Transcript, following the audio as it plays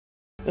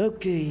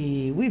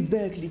اوكي وي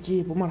باك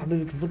ليكيب ومرحبا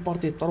بكم في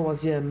البارتي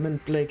التروازيام من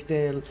بلاك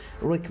تيل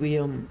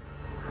ريكويوم.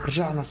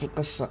 رجعنا في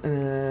القصة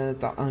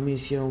تاع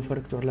اميسيا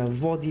وفرقتو على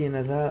فودين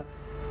هذا.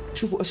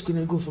 شوفوا اسكو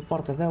نلقوه في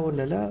البارت هذا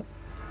ولا لا،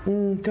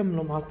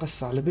 ونكملوا مع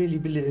القصة. على بالي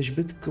باللي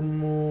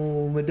عجبتكم،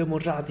 ومادام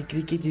رجعتي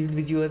كليكيتي في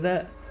الفيديو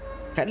هذا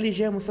خلي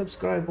جيم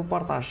وسبسكرايب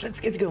وبارطاج. ليتس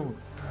جيت جوين.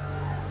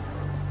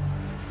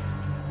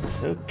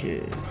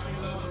 اوكي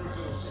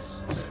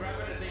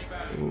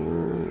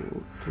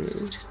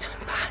Soldiers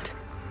turn bad.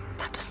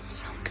 That doesn't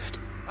sound good.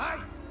 Hey!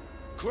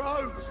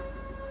 Crows!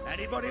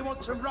 Anybody want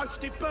some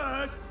roasted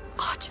bird?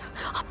 Archer,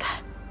 up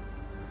there.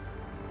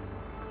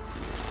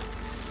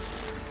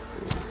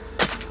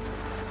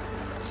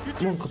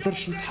 ما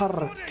نقدرش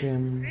نتحرك.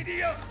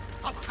 Idiot!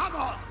 Oh, come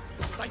on!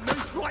 They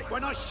moved right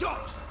when I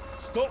shot!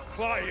 Stop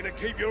playing and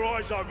keep your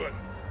eyes open,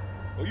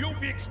 or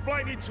you'll be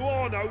explaining to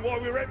Arno why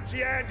we're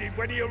empty-handed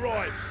when he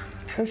arrives.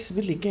 حس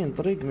باللي كاين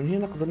طريق من هنا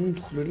نقدر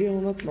ندخلوا ليه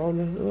ونطلعوا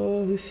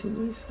له.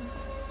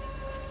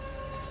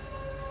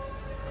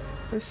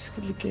 حس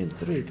باللي كاين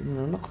طريق من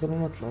هنا نقدر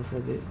نطلعوا في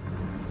هذه.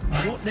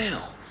 What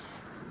now?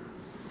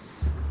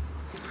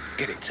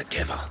 Get it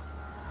together.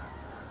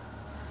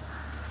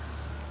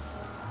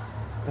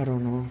 I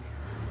don't know.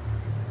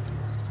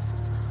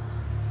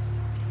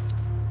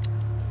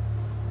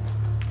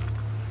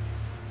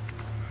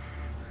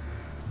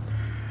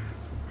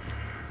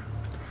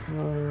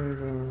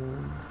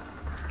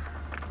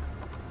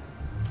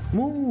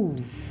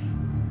 Move.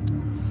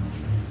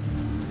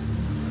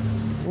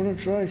 Wanna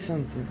try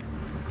something?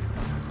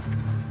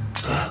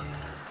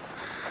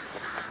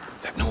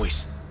 That noise.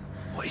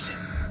 What is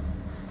it?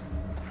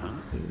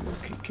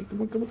 Okay,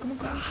 come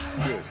on.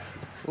 Good.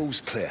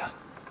 All's clear.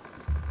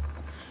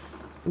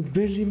 We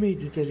barely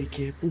made it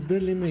الكيب. We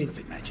barely made I've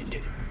it. imagined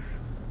it.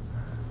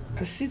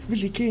 حسيت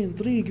باللي كاين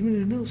طريق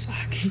من هنا،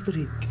 وصح كاين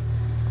طريق.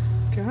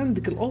 كان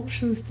عندك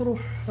الاوبشنز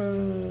تروح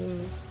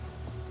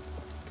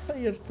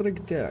تغير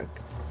الطريق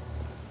تاعك.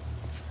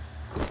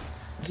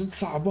 زد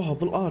صعبها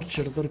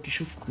بالارشر درك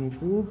يشوفك من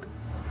فوق.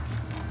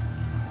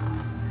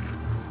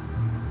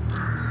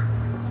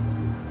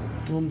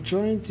 I'm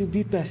trying to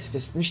be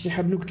pacifist. مش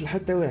نحب نقتل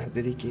حتى واحد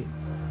هذيك.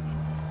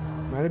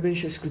 ما على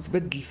باليش اسكو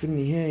تبدل في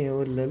النهاية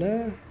ولا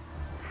لا.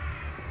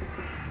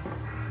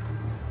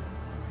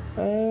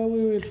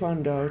 We will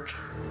find out.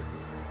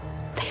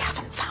 They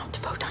haven't found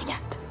Vodine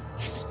yet.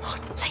 He's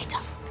smart.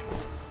 Later.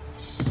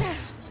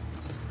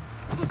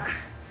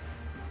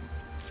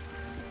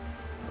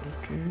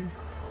 اوكي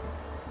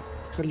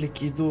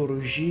خليك يدور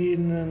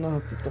ويجينا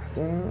نهبط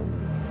تحتها.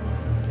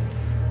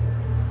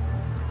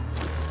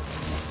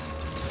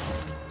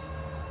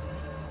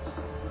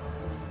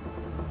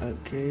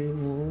 اوكي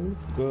موف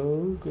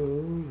جو.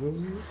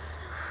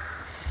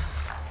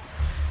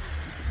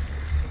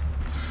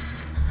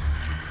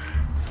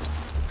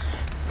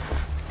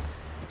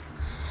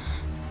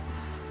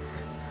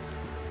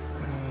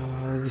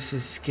 This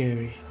is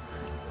scary.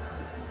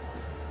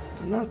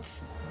 Not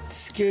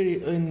scary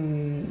in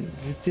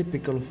the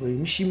typical way.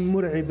 مش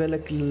مرعبة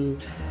لك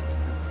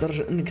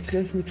لدرجة انك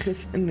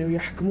تخاف انه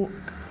يحكموك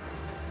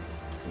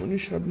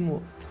ونشرب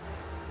موت.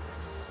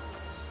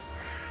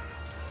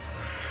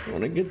 I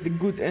wanna get the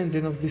good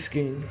ending of this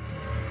game.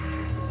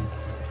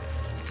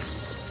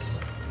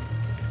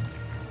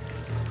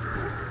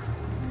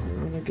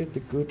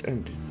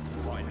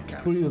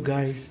 Who are you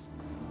guys?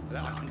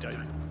 That I can do.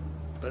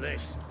 But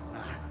this,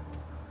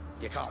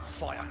 you can't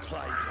fight a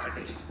plague like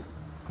this.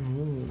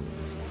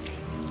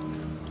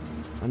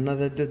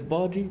 Another dead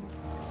body.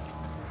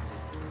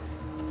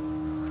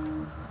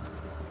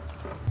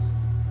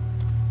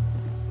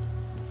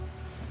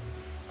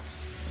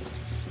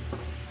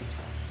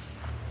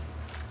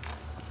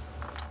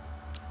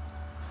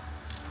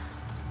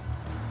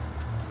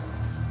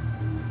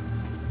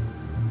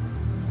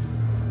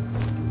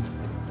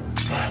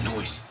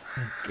 Noise.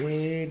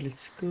 Okay,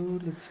 let's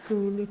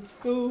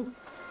go.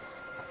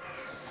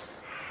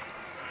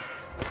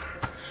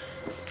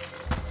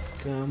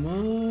 Come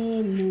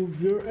on, move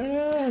your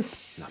ass.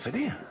 Nothing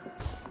here.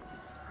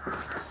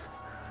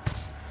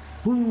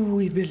 Ooh,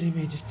 we barely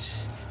made it.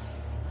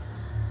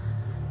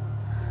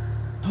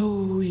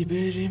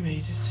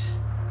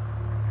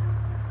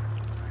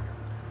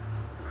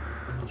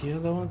 The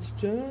other one to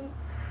turn.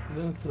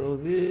 Then throw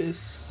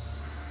this.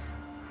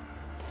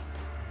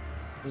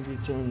 Maybe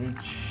turn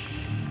it.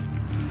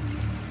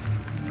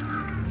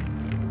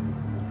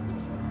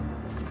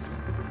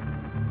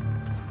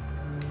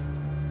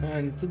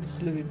 يعني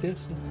تدخل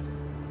لداخل.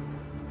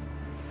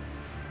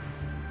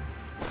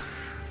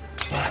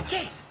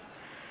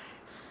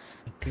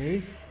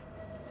 Okay.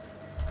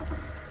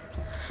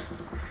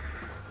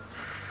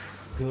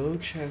 Go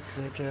check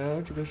that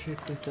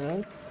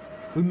out.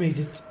 We made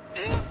it.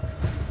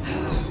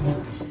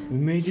 We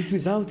made it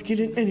without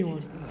killing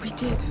anyone. We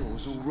did.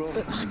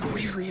 But I'm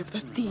weary of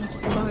the thieves,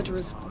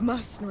 murderers,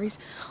 mercenaries,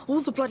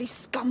 all the bloody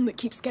scum that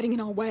keeps getting in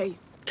our way.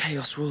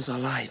 Chaos rules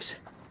our lives.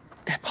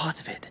 They're part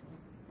of it.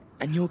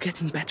 And you're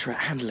getting better at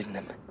handling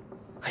them.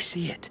 I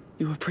see it.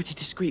 You were pretty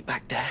discreet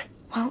back there.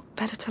 Well,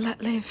 better to let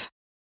live.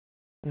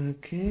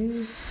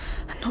 Okay.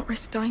 And not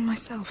risk dying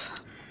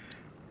myself.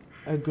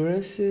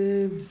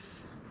 Aggressive.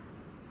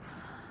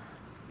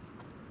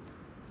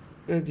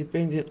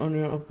 Depending on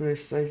your upgrade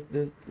size.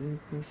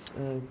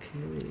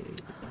 Okay.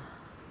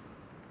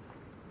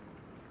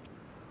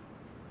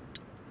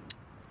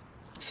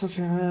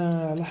 صافي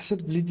على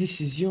حسب لي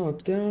ديسيزيون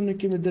تاعنا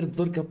كيما درت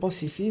دركا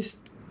باسيفيست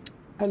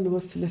حلوا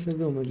الثلاثة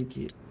ذوما اللي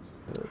كي.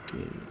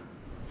 اوكي.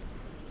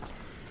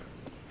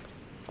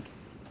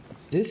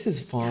 This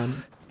is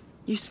fun.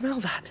 You smell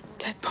that?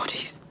 Dead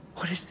bodies.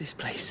 What is this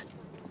place?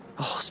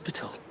 A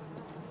hospital?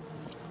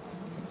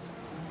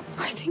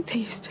 I think they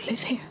used to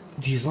live here.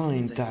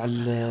 ديزاين تاع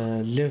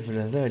الليفل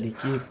هذا اللي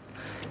كيف.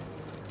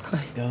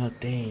 God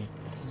damn.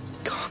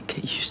 Can't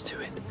get used to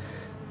it.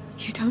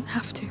 You don't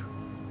have to.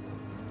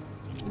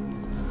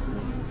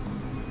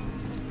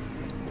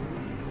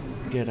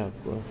 Get up,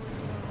 bro.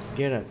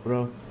 Get up,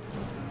 bro.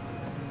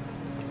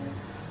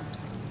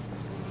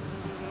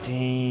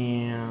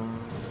 Damn.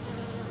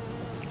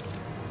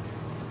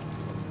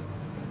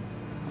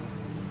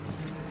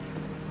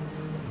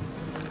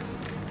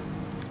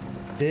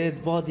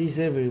 Dead bodies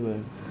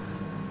everywhere.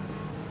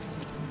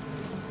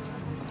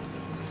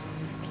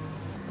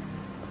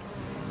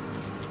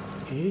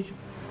 Okay.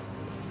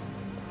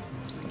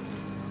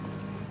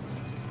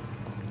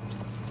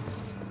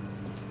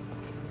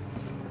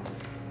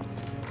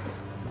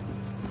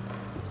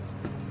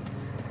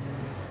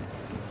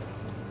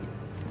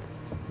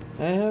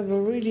 I have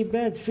a really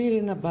bad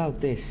feeling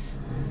about this.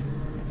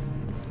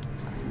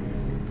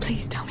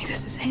 Please tell me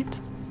this is it.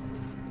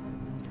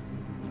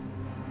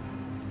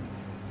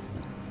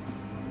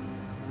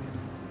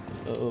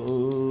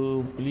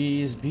 Oh,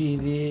 please be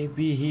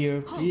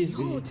here. Please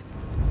be. Lord.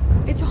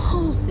 It's a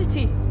whole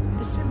city.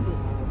 The symbol.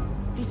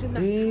 He's in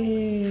that tower.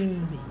 Has to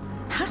be.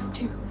 Has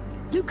to.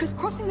 Lucas,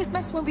 crossing this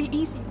mess won't be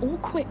easy or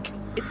quick.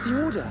 It's the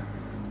order.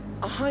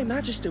 A High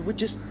Magister would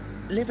just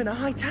live in a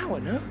high tower,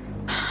 no?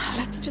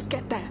 Let's just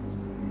get there.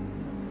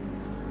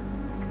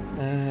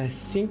 I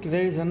think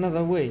there is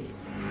another way.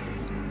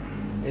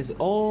 There's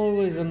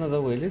always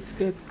another way. Let's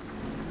go.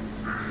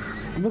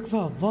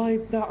 بكفى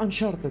فايب تاع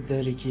انشارتد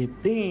ذلك.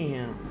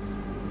 Damn.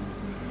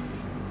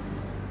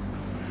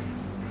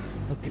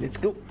 Okay, let's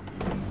go.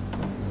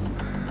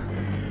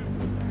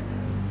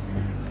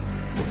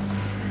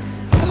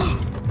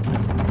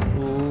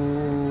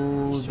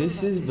 Oh,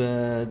 this is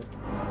bad.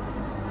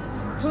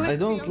 I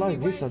don't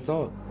like this at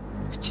all.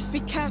 Just be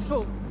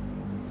careful.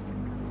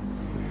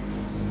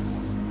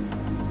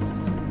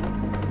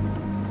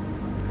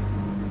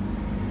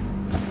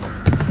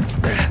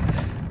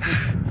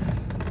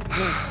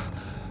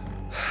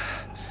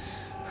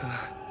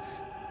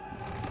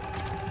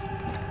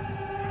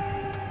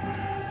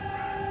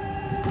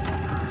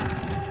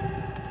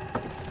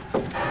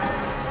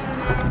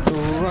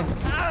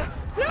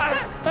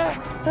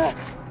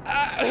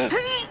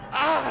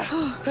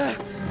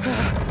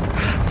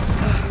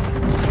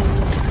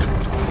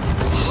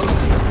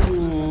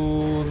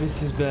 Oh,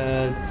 this is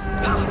bad.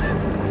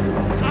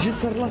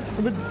 جسر لطخ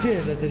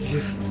بالدير هذا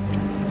الجسر.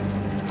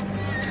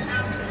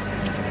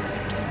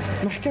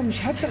 ما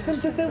حكمش حتى 5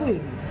 ثواني.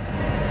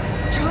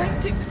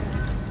 Trying to.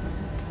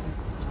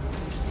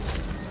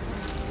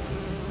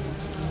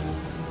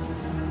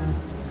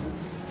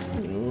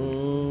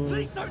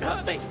 Please don't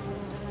hurt me!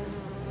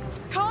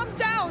 Calm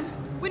down.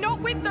 We're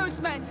not with those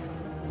men.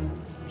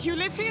 You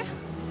live here?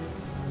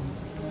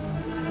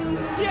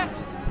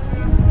 Yes!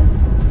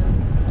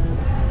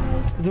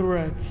 The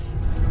rats.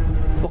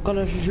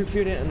 وقال شو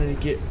فيري أنا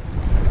لقيت.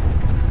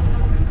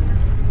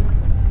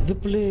 The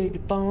plague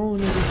الطاعون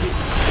لقيت.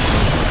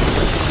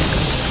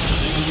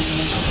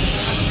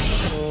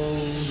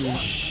 Holy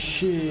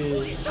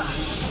shit.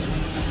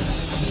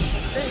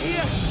 They're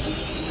here!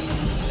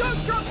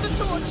 Don't drop the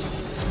torch.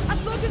 As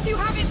long as you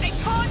have it, they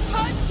can't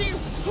hurt you.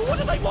 What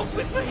do they want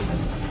with me?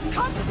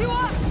 Come to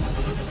us.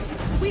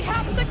 We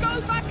have to go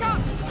back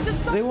up. The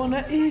sun. They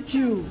wanna eat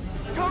you.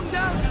 Calm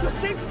down! You're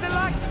safe in the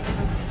light!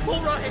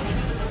 All right!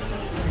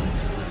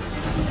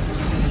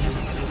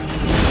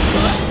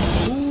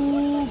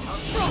 Ooh.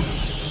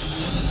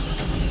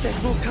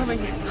 There's more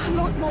coming! A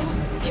lot more.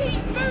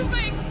 Keep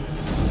moving.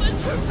 There's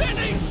too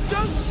many!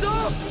 Don't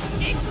stop!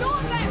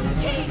 Ignore them.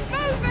 Keep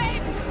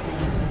moving.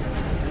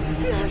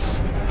 Yes!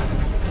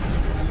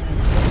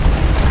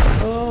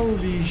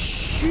 Holy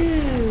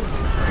shit.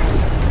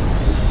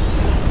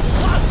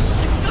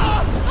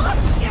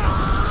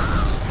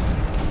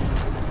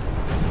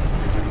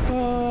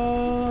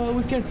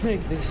 We can't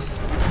make this. Is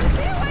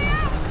there a way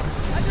out?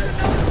 I don't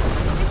know!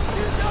 It's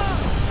too dark!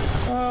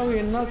 Oh,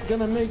 we're not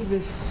gonna make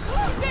this.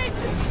 Close it.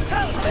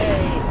 Help me!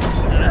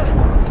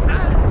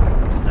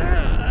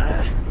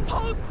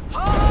 Hold!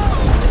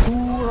 Hold!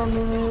 Ooh, run.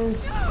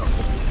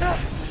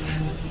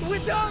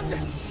 We're done!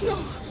 No.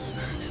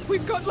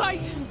 We've got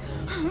light.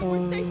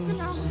 We're safe for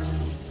now.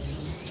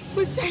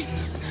 We're safe.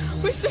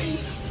 We're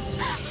safe.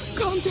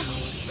 Calm down.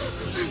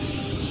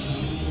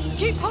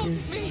 Keep hold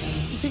of me.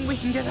 You think we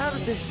can get out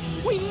of this?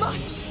 We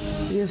must.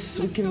 Yes,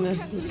 we can. I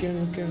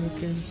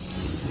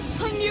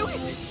knew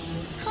it.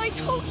 I I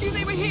told you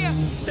they were here!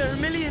 There are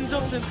millions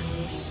of them.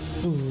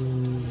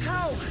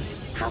 How?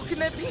 How can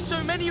there be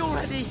so many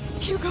already?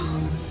 Hugo,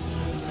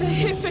 they're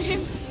here for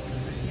him.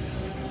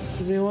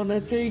 They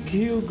wanna take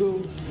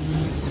Hugo.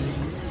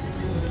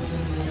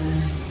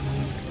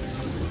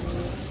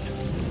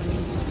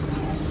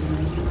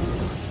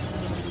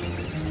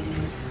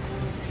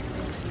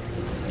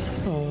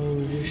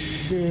 Holy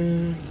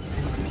shit.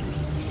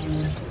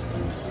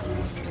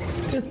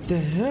 Get the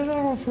hell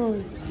out of her.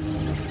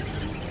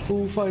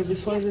 Oh, fight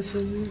this.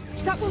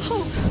 That will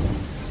hold.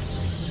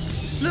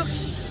 Look,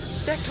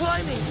 they're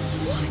climbing.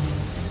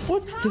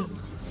 What the?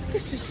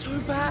 This is so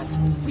bad.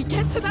 We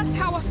get to that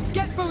tower,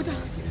 get Voda,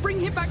 bring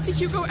him back to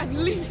Hugo and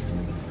leave.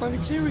 My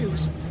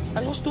materials. I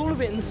lost all of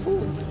it in the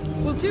fall.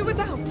 We'll do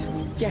without.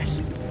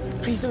 Yes.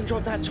 Please don't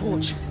drop that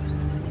torch.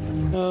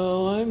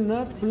 Oh, I'm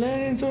not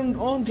planning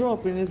on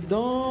dropping it.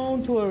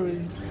 Don't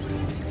worry.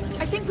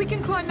 I think we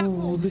can climb that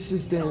wall. Oh, this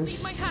is I'll leave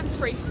dense. my hands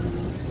free.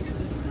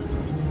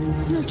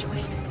 No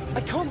choice.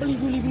 I can't believe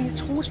we're leaving the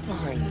torch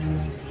behind.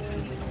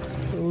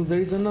 Oh, there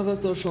is another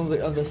torch on the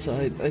other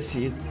side. I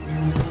see it.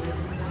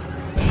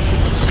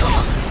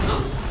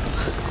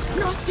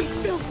 Nasty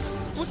filth.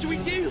 What do we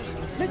do?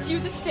 Let's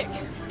use a stick.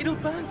 It'll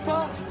burn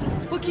fast.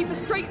 We'll keep a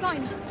straight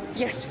line.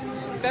 Yes,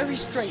 very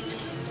straight.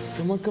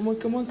 Come on.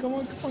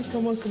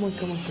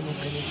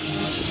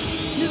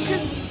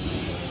 Lucas,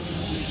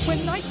 when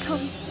night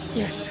comes...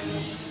 Yes.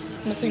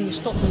 Nothing will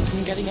stop them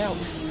from getting out.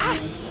 Ah!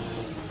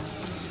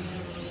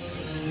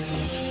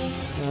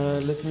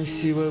 Let me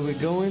see where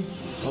we're going.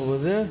 Over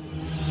there.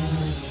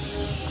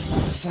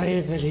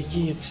 صعيبة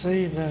الكيب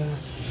صعيبة.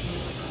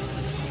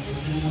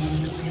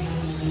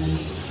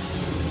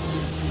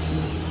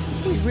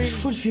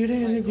 شوفوا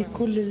الفيران هذي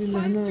كل اللي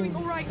Fire's هنا. doing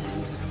all right.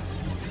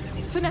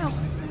 For now.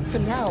 For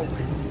now.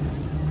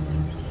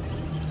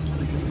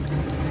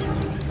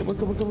 Come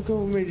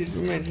on, we made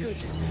it.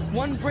 Good.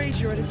 One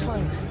brazier at a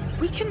time.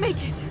 We can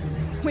make it.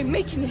 We're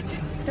making it.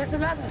 There's a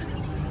ladder.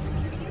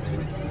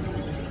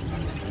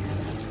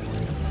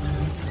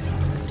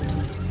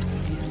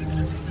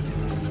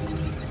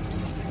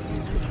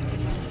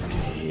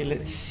 Okay,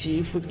 let's see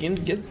if we can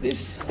get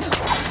this.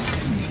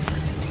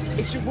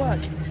 It should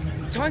work.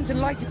 Time to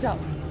light it up.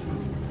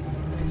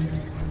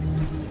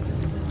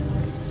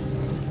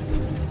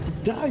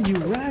 Die, you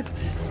rat!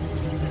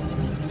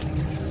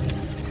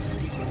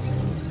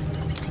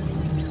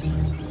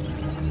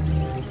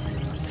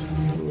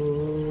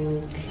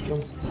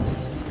 Okay,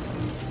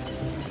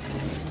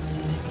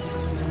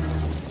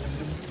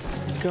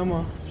 come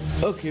on.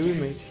 Okay, we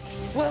made it.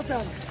 Well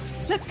done.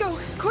 Let's go,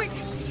 quick.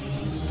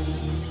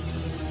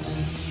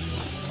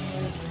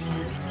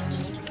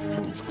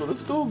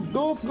 Let's go.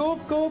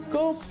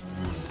 Go.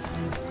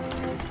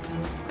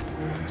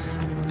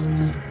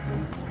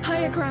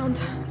 Higher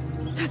ground.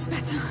 That's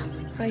better.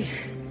 I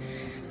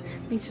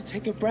need to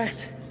take a breath.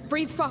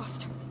 Breathe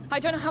fast. I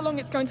don't know how long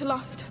it's going to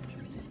last.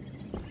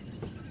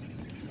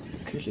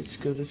 Okay, let's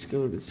go.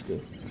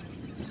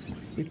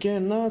 We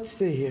cannot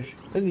stay here.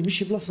 هذه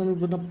مش بلاصة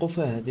نبقوا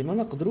فيها هذه ما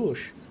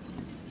نقدروش.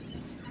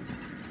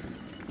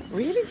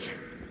 Really?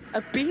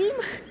 A beam?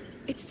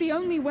 It's the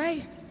only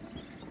way.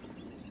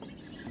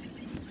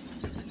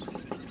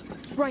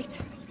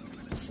 Right.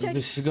 Steady.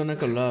 This is gonna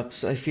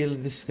collapse. I feel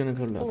this is gonna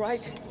collapse. All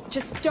right.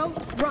 Just don't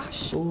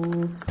rush.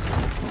 Oh.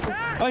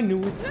 I knew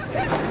it.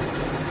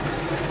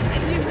 I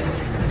knew it.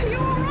 Are you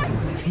all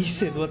right? He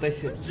said what I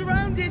said.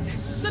 Surrounded.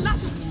 The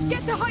ladder.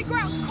 Get to high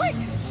ground, quick.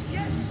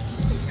 Yes.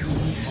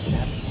 Couldn't have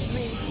that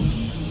me.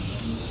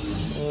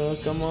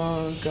 Come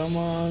on.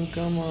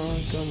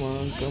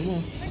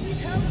 I need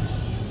help.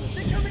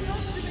 They're coming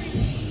after me.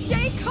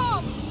 Stay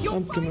calm. You're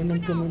I'm fine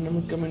for now.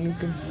 I'm coming.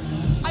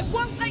 I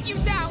won't let you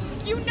down.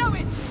 You know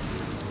it.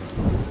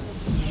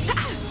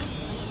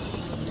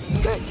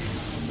 Good.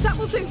 That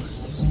will do.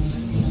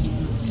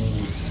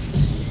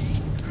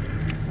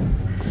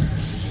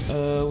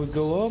 We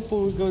go up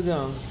or we go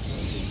down?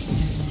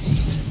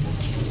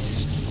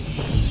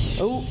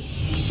 Oh!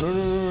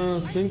 No,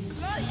 think.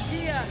 Right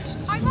here.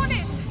 I'm on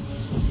it.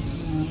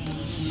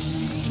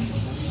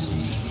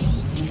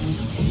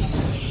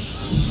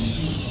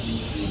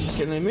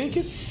 Can I make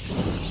it?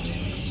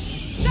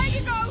 There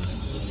you go.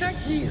 Thank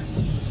you.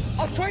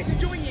 I'll try to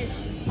join you.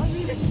 I'll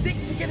need a stick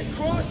to get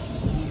across.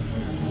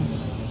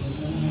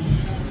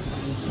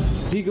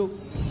 Here you go.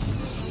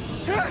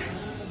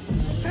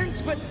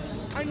 Thanks, but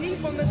I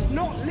need one that's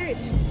not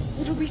lit.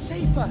 It'll be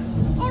safer.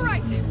 All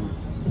right.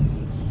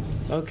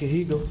 Okay, here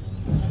you go.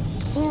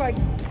 All right.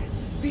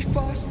 Be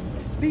fast,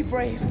 be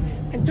brave,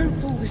 and don't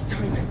fall this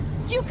time.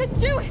 You can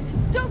do it.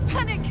 Don't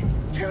panic.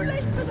 Too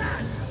late for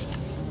that.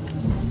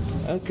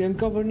 Okay, I'm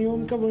covering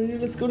you.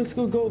 Let's go.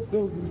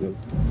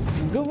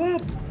 Go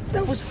up.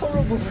 That was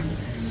horrible.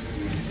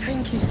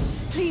 Thank you.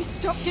 Please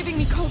stop giving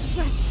me cold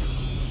sweats.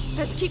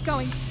 Let's keep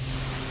going.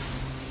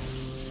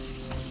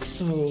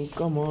 Oh,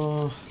 come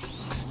on.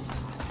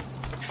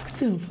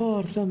 شفتهم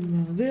far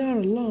ثم. They are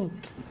a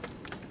lot.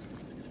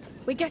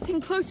 We're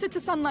getting closer to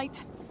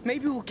sunlight.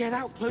 Maybe we'll get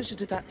out closer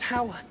to that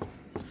tower.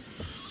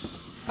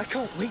 I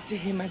can't wait to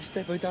hear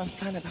Magister Vaudin's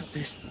plan about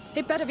this.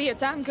 It better be a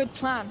damn good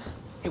plan.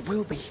 It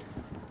will be.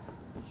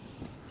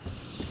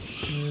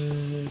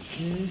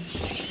 اوكي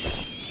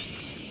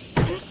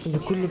هذا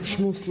كله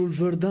باش نوصلوا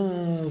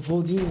لفردان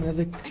فودين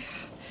هذاك.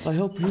 I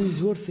hope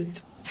he's worth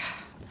it.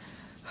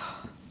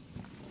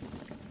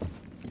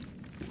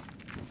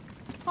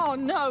 Oh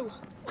no!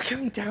 We're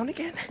going down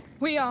again?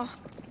 We are.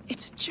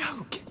 It's a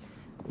joke.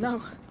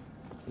 No.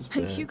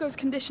 And Hugo's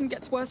condition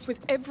gets worse with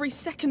every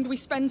second we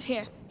spend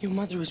here. Your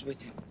mother was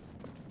with him.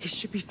 He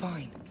should be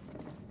fine.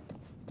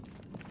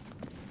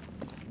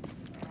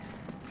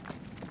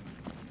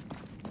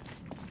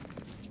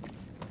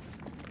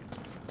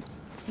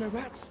 No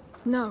rats?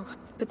 No,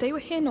 but they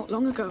were here not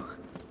long ago.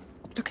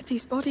 Look at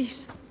these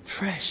bodies.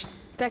 Fresh.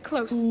 They're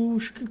close.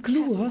 وش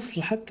كلوه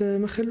اصل حتى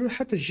ما خلوا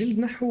حتى الجلد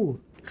نحوه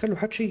خلوا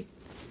حتى شيء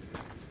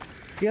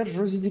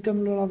يرجعوا زيد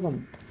يكملوا العظم.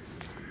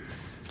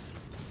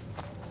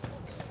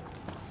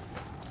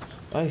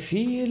 I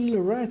feel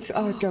rats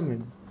are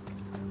coming.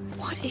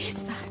 What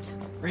is that?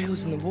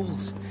 Rails in the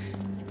walls.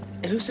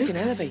 It looks like an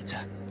elevator.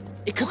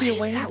 It could be a way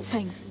What is out. that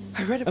thing?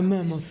 I read A about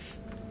mammoth. this.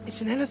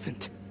 It's an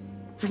elephant.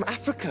 From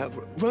Africa.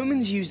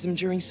 Romans used them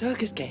during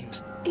circus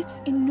games. It's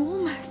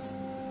enormous.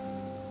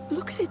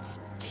 Look at its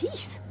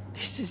teeth.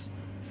 This is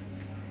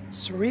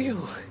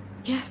surreal.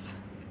 Yes.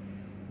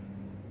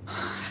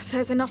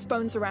 There's enough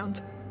bones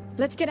around.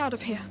 Let's get out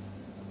of here.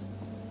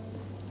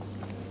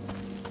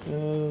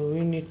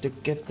 We need to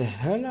get the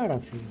hell out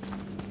of here.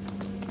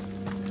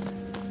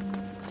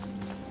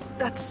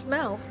 That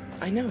smell.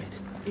 I know it.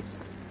 It's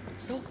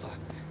sulfur.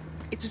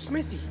 It's a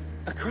smithy.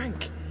 A crank.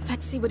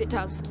 Let's see what it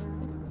does.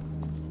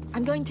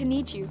 I'm going to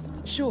need you.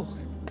 Sure.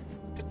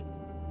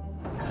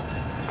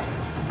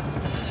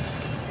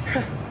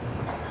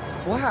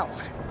 Wow.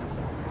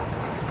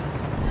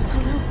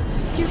 Oh no.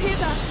 Do you hear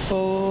that?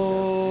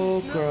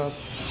 Oh crap.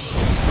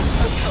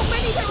 Look how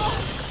many there are!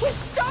 We're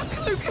stuck,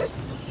 Lucas!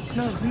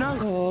 No, no.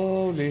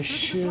 Holy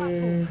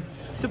shit.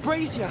 The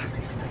brazier.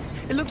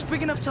 It looks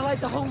big enough to light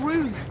the whole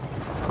room.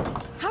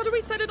 How do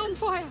we set it on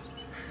fire?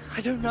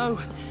 I don't know.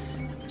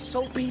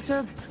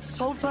 Saltpeter,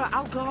 sulfur,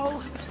 alcohol,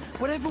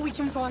 whatever we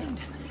can find.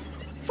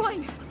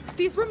 Fine.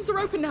 These rooms are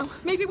open now.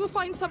 Maybe we'll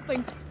find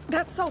something.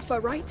 That's sulfur,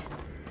 right?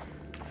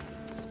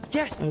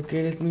 Yes.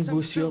 Okay, let me Some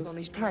boost you filled up. on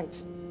these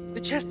planks.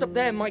 The chest up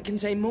there might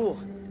contain more.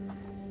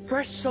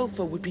 Fresh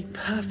sulfur would be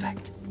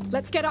perfect.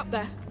 Let's get up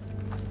there.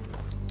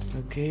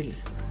 Okay,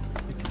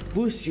 I can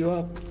boost you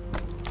up.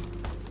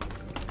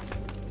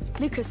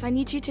 Lucas, I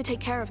need you to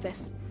take care of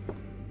this.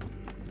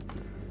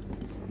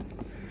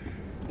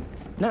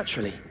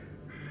 Naturally.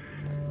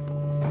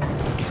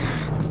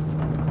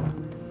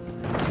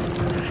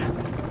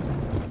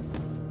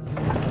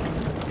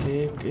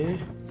 Okay.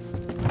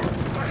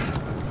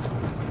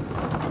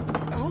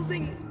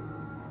 Holding.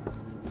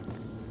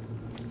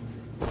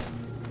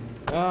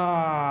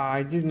 Ah,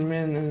 I didn't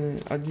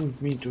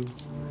mean to.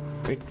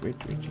 Wait.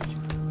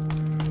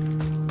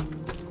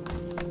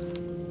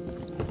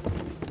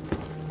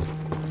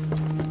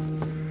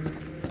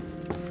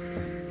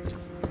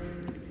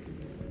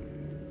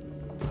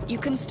 You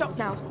can stop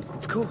now.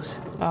 Of course.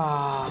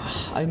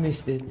 Ah, I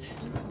missed it.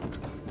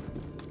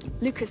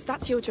 Lucas,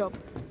 that's your job.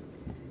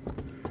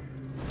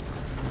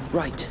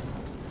 Right.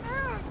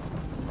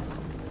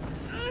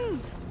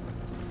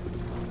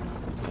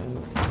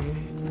 Okay.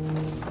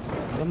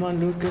 Come on,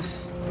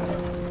 Lucas.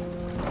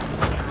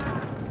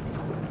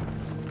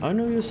 I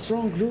know you're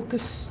strong,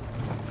 Lucas.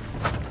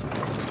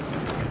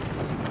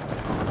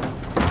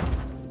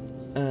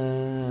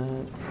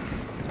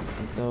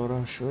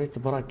 دورة شوي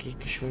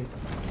تبراكيك شوي.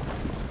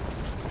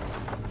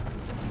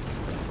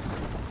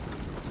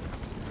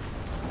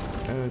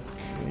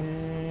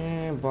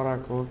 اوكي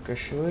براك وكا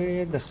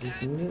شوية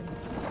دخلتني.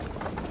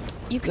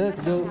 You can Let's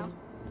let go go. now.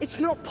 It's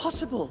not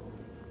possible.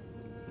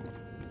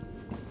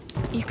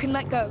 You can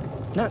let go.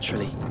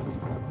 Naturally.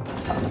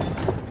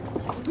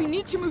 We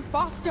need to move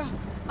faster.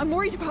 I'm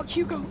worried about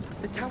Hugo.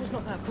 The tower's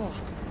not that far.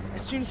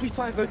 As soon as we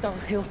fire Vaudin,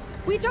 he'll...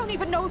 We don't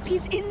even know if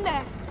he's in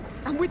there.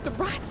 And with the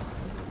rats.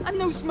 And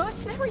those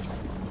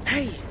mercenaries.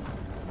 Hey!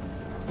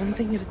 One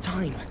thing at a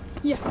time.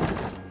 Yes.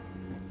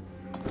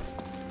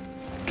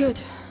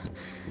 Good.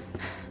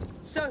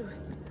 So,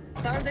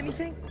 found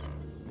anything?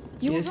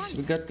 You're Yes, right.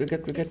 we got.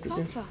 It's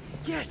sulfur.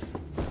 Yes!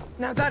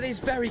 Now that is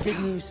very good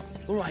news.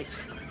 Alright.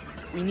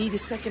 We need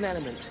a second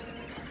element.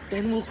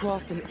 Then we'll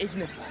craft an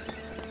ignifer.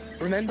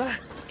 Remember?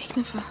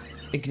 Ignifer.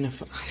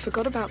 Ignifer. I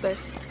forgot about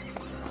this.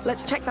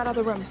 Let's check that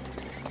other room.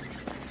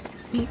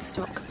 Meat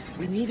stock.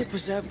 We need a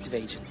preservative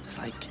agent,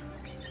 like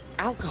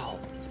alcohol.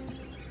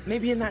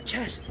 Maybe in that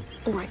chest.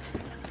 All right.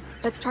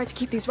 Let's try to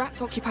keep these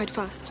rats occupied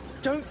first.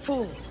 Don't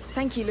fall.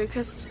 Thank you,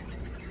 Lucas.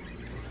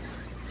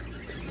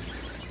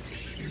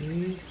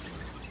 Okay.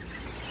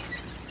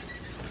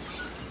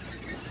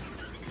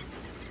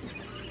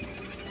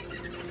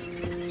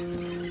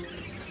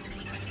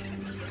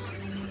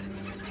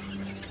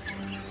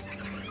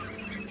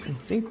 I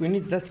think we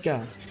need that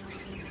guy.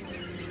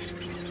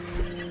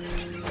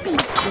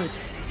 Good.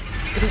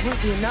 But it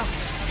won't be enough.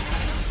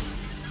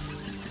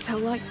 They'll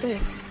like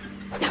this.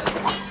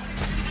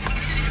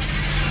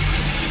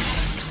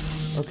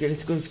 Okay,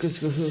 let's go.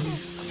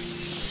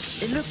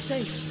 It looks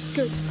safe.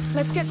 Good.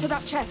 Let's get to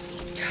that chest.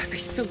 They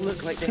still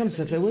look like they...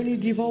 5 ثواني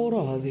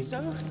ديفاورا هذه. So,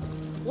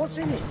 what's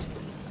in it?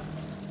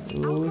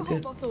 Alcohol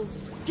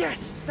bottles.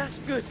 Yes, that's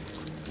good.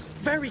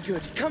 Very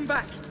good. Come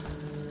back.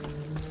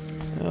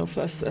 Oh,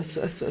 fast.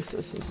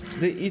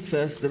 They eat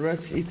fast. The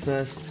rats eat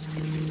fast.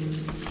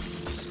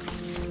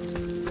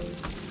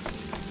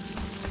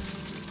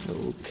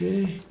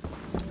 Okay.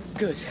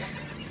 Good.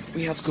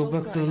 We have Go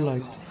back to the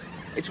light.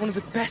 It's one of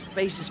the best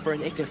bases for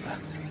an ignifer.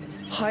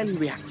 Highly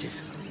reactive.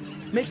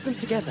 Mix them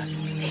together.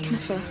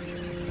 Ignifer.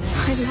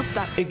 I love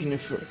that.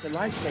 Ignifer. It's a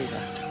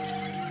lifesaver.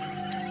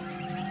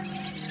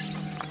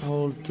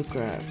 Hold to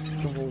craft.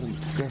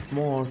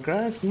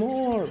 Craft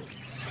more.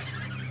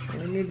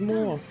 I need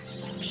more.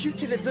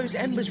 Shoot it at those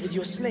embers with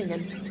your sling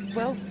and,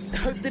 well,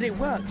 hope that it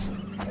works.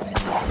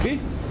 Okay.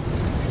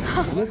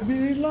 Let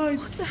me light.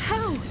 What the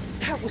hell?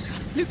 That was...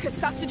 Lucas,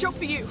 that's a job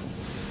for you.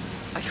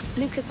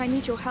 Lucas, I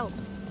need your help.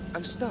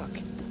 I'm stuck.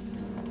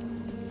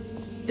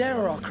 There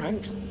are our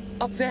cranks.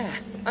 Up there,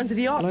 under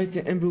the arch. Light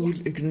the ember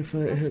with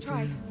ignifer. Let's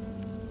try.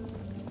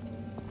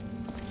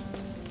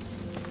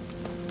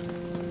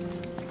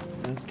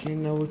 Okay,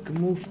 now we can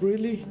move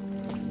freely.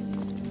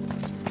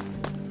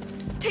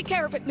 Take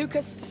care of it,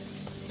 Lucas.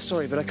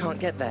 Sorry, but I can't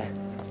get there.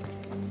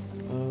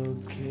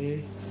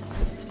 Okay.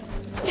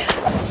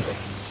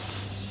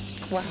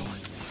 Wow,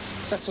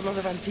 that's a lot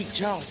of antique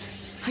jars.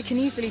 I can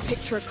easily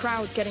picture a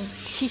crowd getting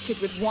heated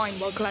with wine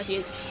while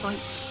gladiators fight.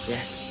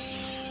 Yes,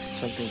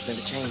 some things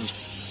never change.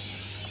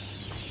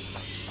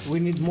 We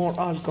need more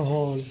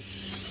alcohol.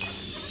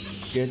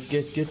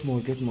 Get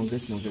more.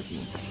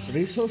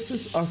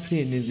 Resources are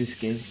thin in this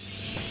game.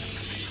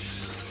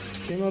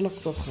 كاينة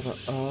لقطة أخرى.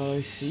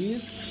 I see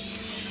it.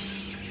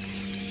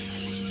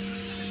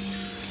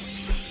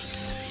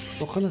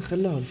 وقنا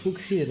نخلوها الفوق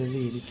خير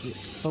هذه كي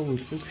طول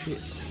فوق خير.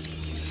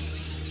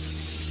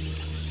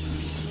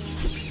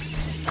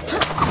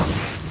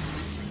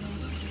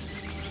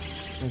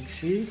 Let's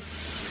see.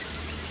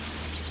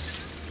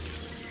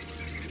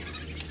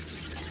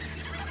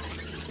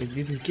 It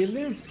didn't kill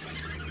him.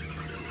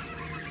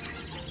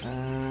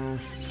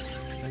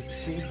 Let's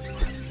see.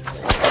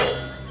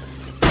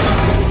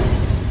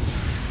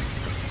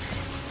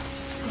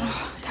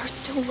 There are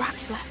still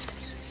rats left.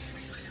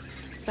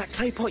 That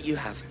clay pot you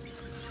have,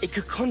 it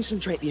could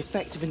concentrate the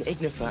effect of an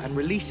ignifer and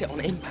release it on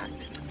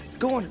impact.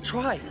 Go on,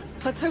 try.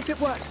 Let's hope it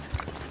works.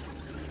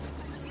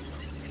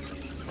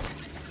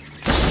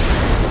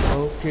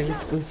 Okay,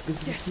 let's go.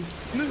 Yes,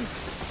 move.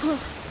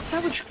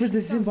 That was شكون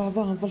دازين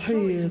بعضهم في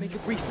Throw it to الحيط. make a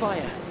brief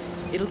fire.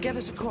 It'll get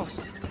us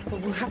across,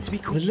 but we'll have to be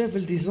The quick.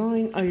 level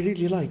design I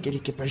really like. يعني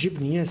كيف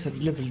عجبني ياسر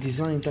الليفل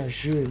ديزاين تاع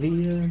الجو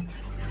هذيا.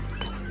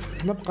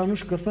 نبقى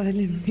نشكر فيها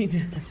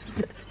اليمين.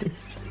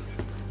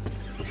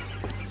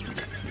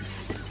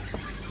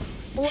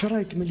 ايش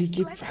رايك ملي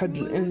كيف حد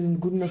الان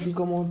قلنا في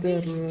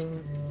الكومنتير.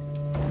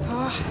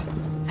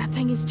 That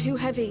thing is too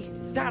heavy.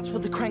 That's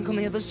what the crank on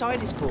the other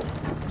side is for.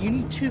 You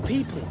need 2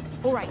 people.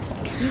 All right,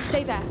 you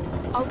stay there.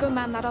 I'll go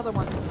man that other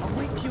one. I'll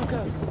wait for you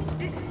go.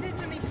 This is it,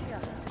 Amicia.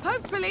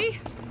 Hopefully.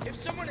 If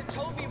someone had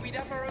told me we'd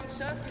have our own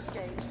circus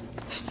games.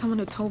 If someone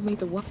had told me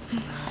the what?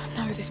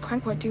 No, this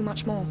crank won't do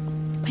much more.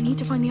 I need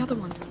to find the other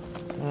one.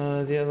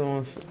 The other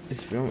one is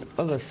from the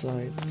other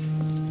side.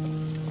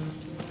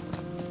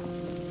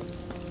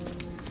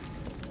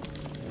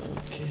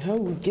 Okay, how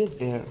we get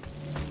there?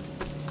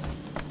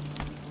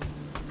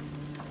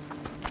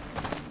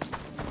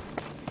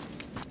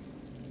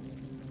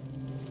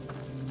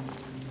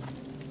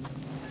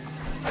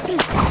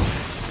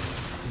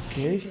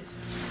 Okay.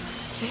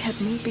 They had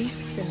more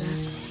beasts in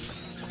there.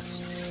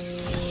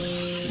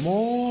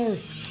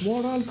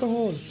 More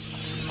alcohol.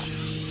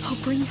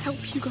 I'll bring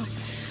help, Hugo.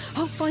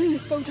 I'll find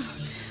this photo.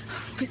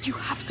 But you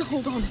have to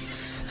hold on.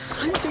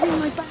 I'm doing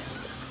my best.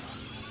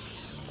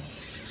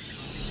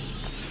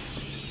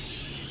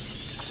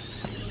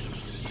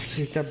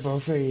 يتبعوا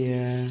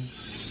في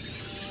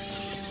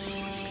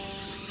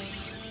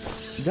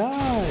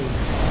die.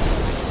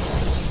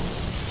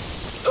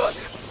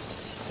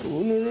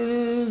 Oh, no,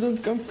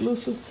 don't come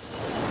closer.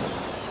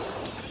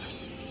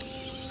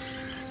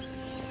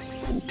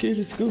 Okay,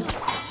 let's go.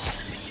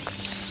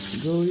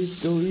 Go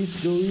eat.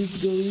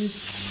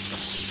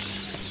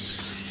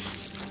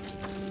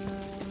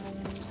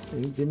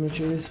 Any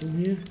damages from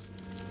here?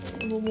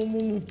 No.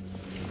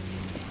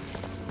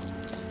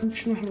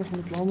 مش نروح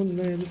نطلع من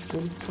هنا. Let's go.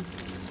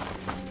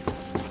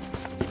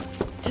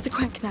 To the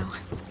crank now.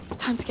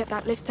 Time to get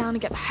that lift down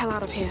and get the hell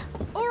out of here.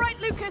 All right,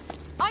 Lucas.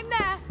 I'm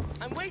there.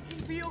 I'm waiting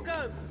for your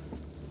go.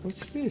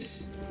 What's this?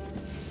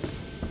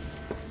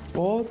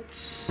 What?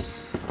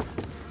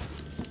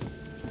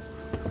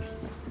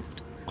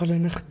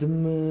 قال نخدم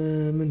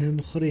منها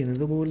مخرين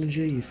هذا هو اللي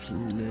جاي في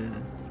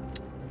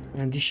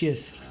ما عنديش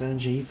ياسر خلينا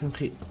نجيفهم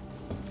خير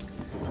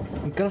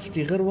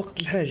نكرافتي غير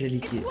وقت الحاجة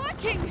اللي It's كي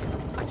working.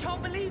 I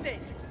can't believe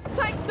it.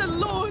 Thank the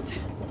Lord.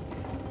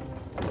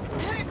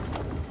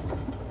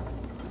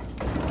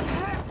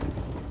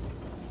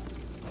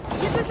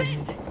 This is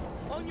it.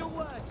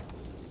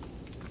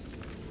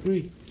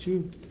 3,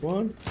 2,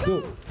 1, go.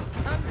 You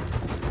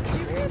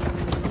hear that?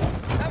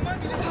 That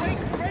might be the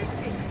crate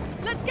breaking.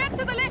 Let's get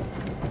to the lift!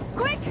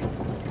 Quick!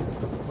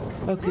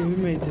 Okay, we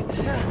made it.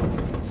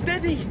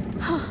 Steady.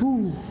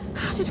 Ooh,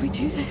 How did we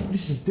do this?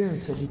 this is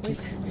dance اللي كيف.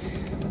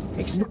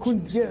 ما Except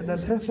كنت قاعد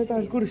على الحافة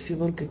على الكرسي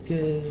بركك.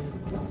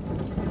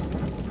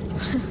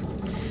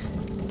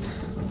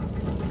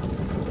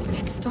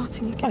 It's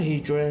starting I again.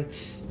 hate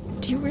rats.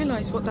 Do you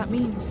realize what that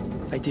means?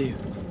 I do.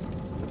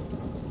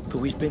 But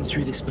we've been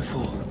through this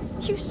before.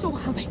 You saw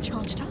how they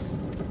charged us?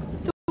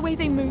 The way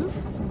they move?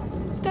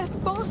 They're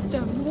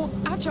faster, more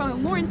agile,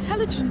 more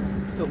intelligent.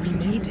 But we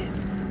made it.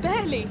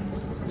 Barely.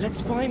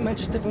 Let's find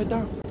Magister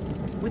Verdun.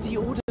 With the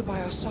Order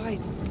by our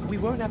side, we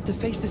won't have to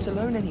face this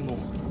alone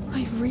anymore.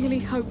 I really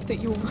hope that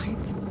you're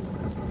right.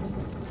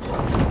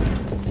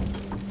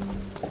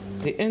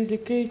 The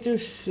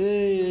indicators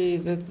say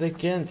that they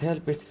can't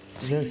help it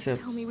Please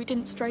themselves. tell me we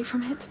didn't stray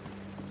from it.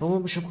 هما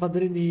مش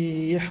قادرين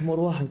يحموا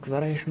رواحهم كذا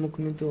راح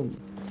يحموكم انتم.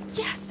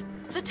 Yes,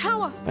 the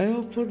tower. I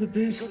hope for the Got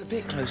best. a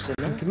bit closer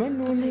now.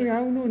 نتمنى انه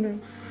يعاونونا.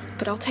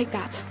 But I'll take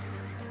that.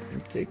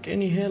 Take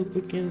any help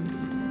we can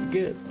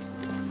get.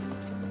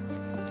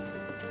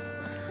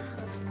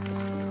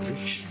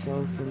 Reach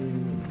south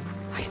and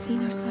I see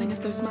no sign of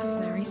those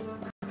mercenaries.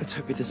 Let's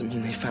hope it doesn't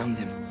mean they found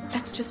him.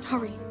 Let's just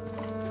hurry.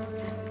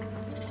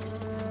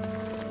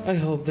 I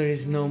hope there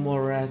is no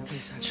more This rats.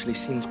 actually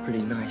seems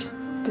pretty nice.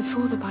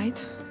 Before the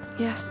bite,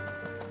 yes.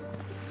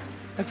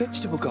 A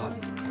vegetable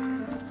garden.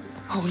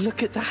 Oh, look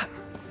at that.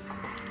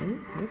 Oh,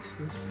 what's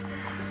this?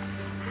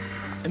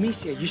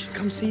 Amicia, you should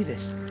come see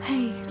this.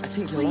 Hey, I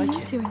think what you'll are like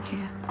you it. doing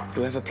here?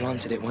 Whoever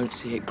planted it won't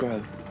see it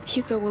grow.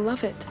 Hugo will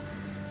love it.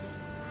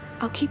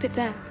 I'll keep it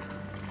there.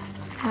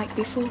 Like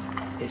before.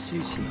 It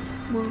suits you.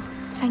 Well,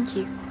 thank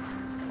you.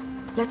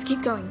 Let's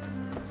keep going.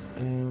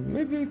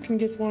 Maybe we can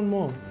get one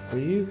more for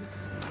you.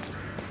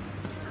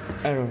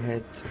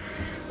 Arrowhead.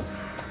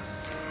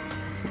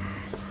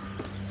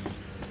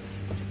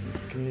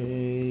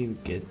 Okay, we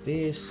get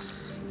this.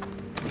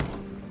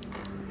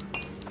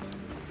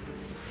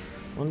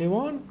 Only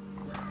one?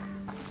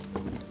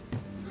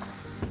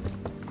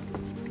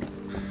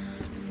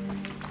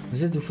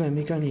 زادوا فيها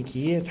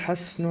ميكانيكيات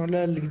حسنوا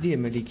على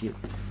القديمة اللي كي.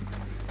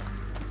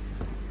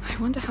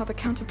 I wonder how the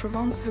Count of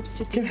Provence hopes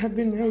to كان deal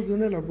حابين نعاودوا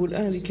نلعبوا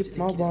الآن كيف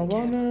مع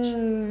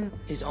بعضنا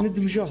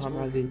ندمجوها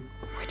مع ذي.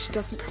 which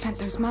doesn't prevent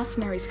those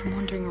mercenaries from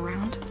wandering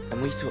around.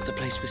 And we thought the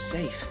place was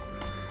safe.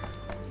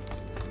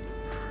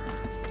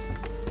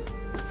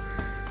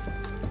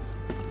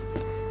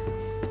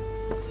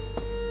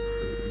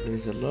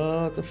 There's a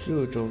lot of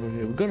loot over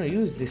here. We're gonna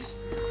use this.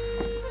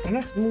 راح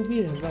نخدموا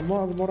بيه، لا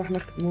معظمه راح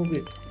نخدموا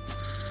بيه.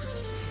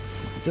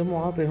 تم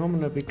عاطيهم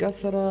لنا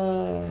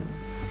بكثرة.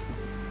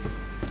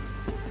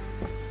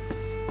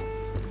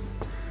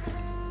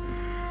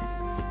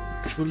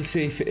 شو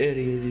السيف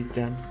اريا دي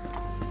تاعنا.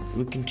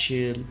 We can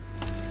chill.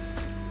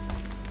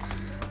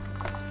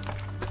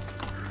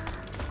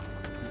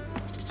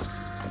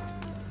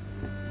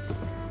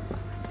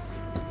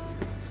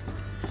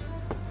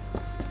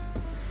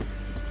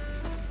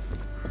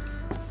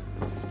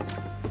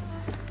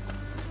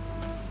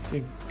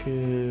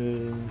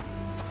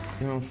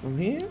 From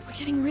here? We're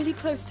getting really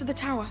close to the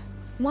tower.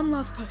 One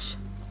last push.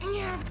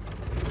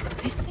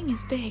 This thing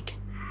is big.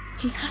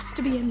 He has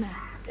to be in there.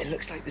 It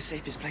looks like the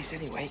safest place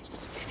anyway.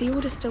 If the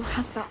Order still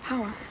has that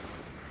power,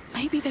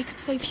 maybe they could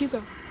save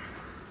Hugo.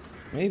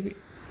 Maybe.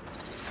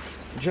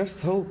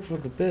 Just hope for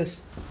the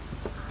best.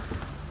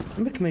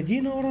 عندك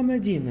مدينة ورا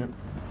مدينة.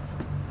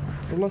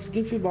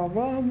 ولاصقين في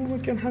بعضهم وما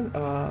كان حد.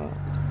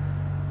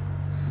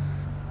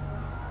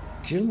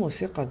 تجي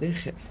الموسيقى ذي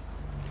خاف.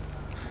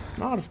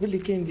 نعرف باللي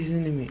كاين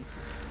ديزانيمي.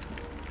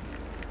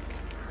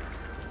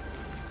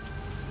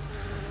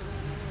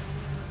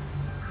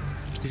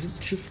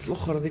 شفت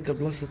الأخرى ذيك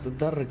بلاصة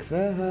تدرك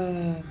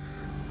فيها.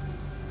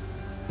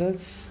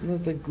 That's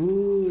not a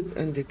good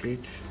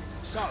indicator.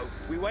 So,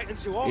 we wait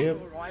until Arno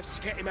arrives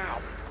to get him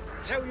out.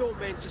 Tell your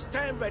men to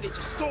stand ready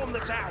to storm the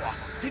tower.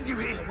 Didn't you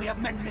hear? We have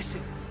men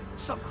missing.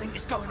 Something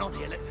is going on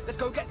here. Let's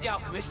go get the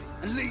alchemist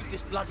and leave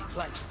this bloody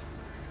place.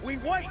 We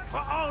wait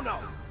for Arno.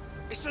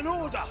 It's an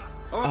order.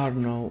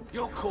 Arno.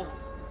 Your call.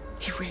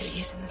 He really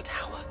is in the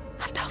tower,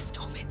 and they'll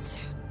storm it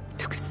soon.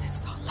 Lucas, this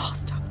is our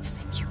last hope to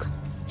save Hugo.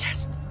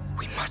 Yes,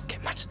 we must get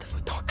Magister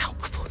Verdun out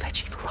before their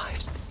chief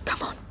arrives.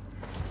 Come on.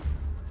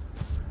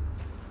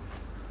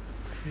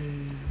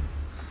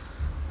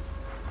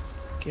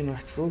 كاين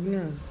واحد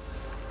فوقنا.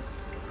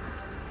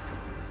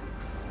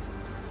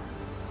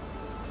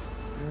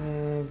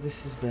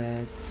 This is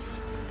bad.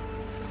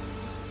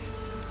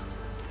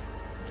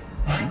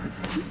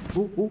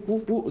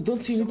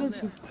 Don't see me, don't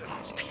see me.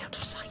 Stay out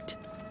of sight.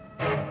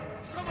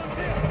 Someone's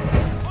here.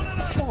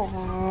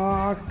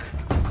 Fuck.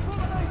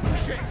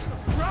 Shit.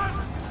 Run!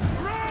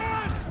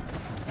 Run!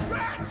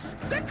 Rats!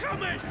 They're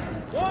coming!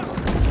 What?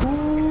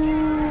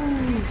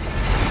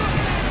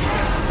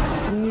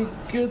 Can you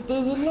get to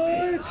the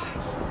light?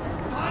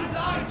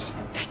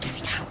 They're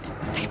getting out.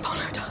 They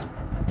followed us.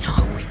 No,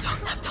 we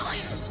don't have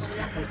time.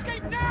 have to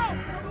escape now!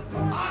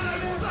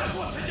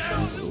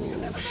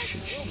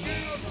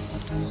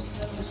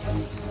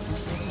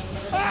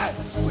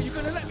 Were you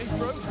gonna let me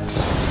through?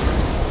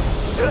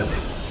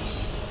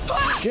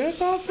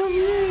 Get off of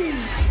me!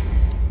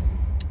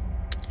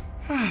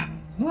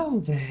 How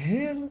the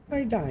hell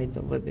I died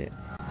over there?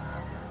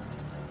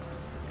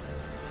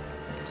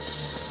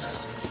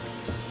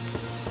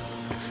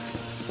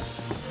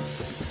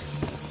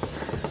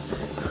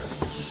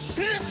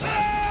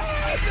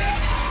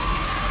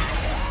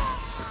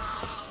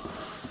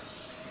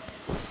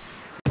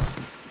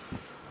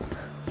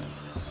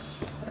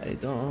 I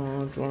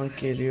don't wanna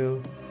kill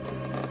you.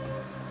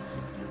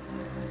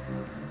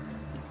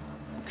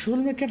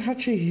 شغل ما كان حد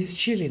شي. He's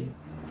chilling.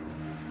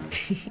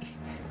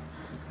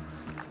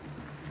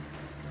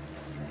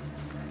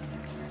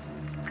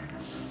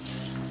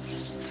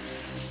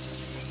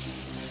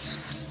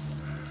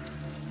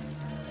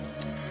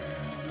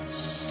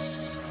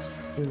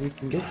 We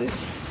can get this.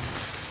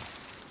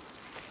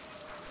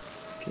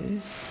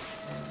 Okay.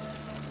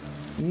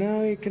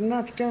 No, you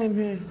cannot come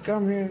here.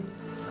 Come here.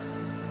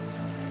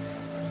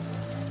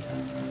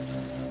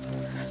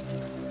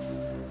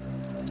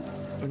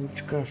 I need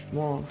to craft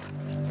more.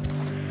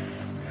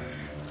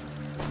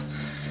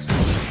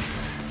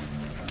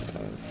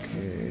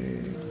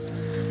 Okay.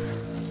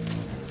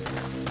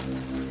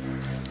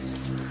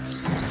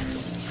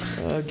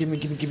 Give me.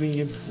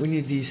 We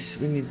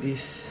need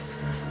this.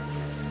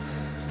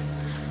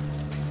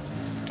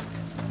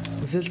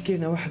 نزلت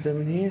كاينه واحده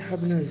من هي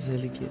حاب نهزها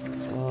لك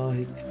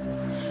هيك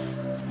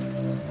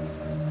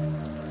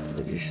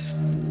ليش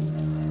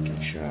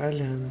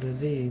كنشعلها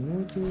بذي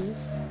يموتوا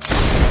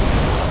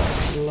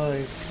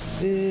like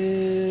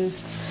this.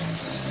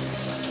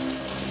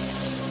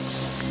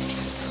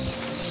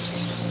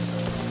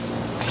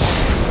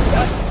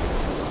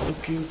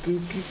 Okay.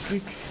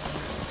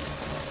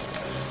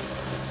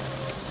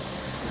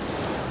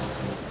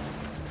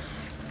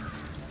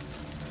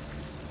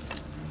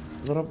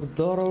 ضرب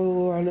الدار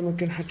وعلى ما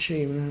كان حد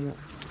شيء من هنا.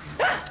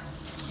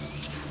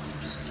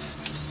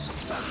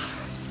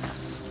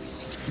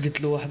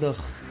 قلت له واحد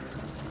اخر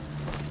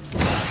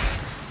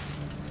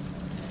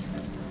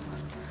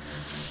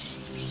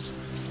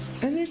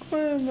هذيك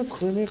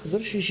ما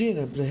يقدرش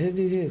يجينا بلا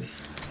هذه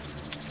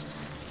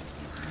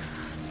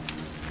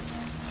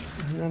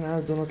هنا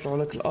نعاودو نطلعو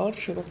لك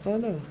الارش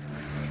رقالة.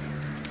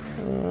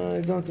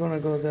 I don't wanna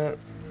go there.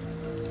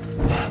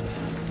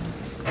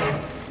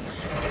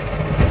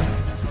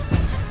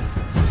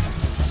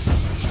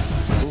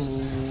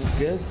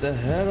 Get the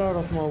hell out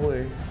of my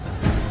way.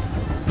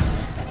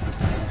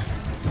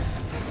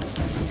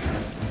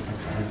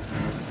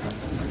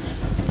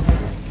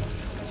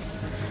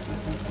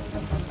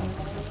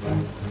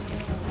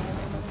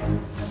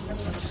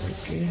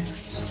 Okay.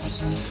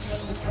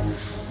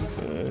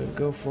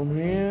 Go from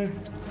here.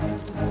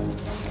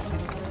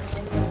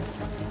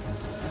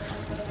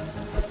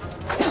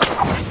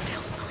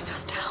 Still slowing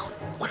us down.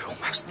 We're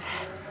almost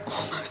there.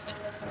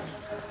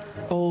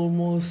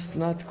 Almost,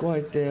 not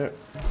quite there.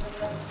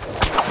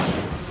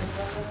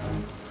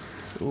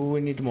 We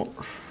need more.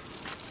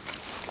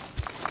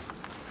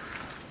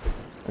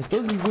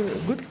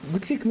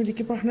 قلت لك ملي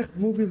كيف راح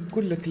نخدموا بهم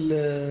كلك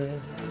اللي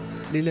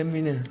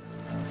لميناه.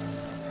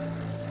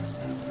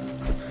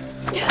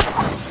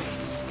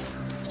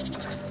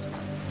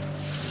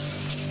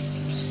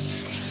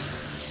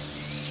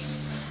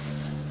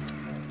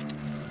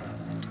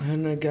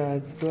 هنا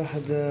قاعد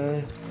واحد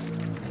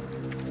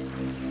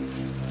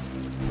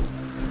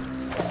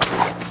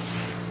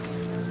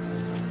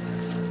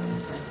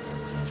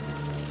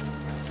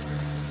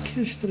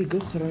كاينش طريقة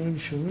أخرى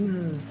نمشي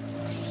منها.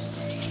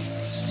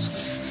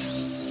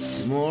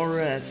 More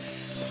rats.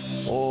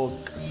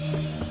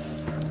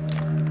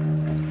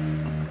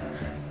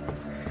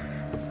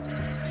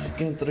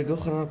 كاين طريقة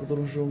أخرى نقدر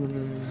نمشيو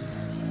منها.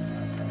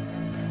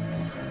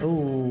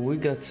 Oh, we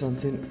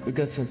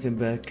got something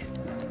back.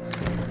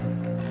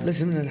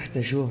 لازمنا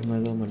نحتاجوهم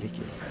هذوما اللي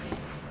كي.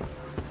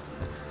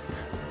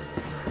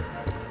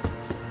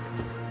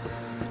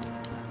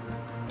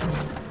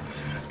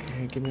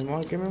 Okay,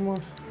 give me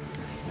more.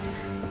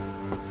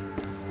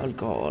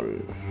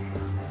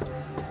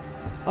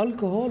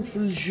 الكحول في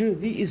الجو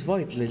دي از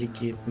فايتل اللي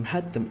كيف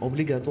محتم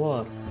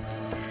اوبليغاتوار.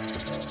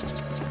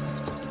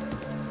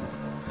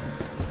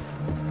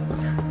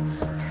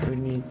 We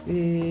need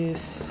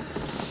this.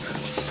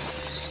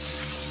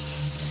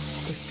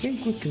 I think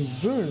we can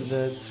burn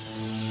that.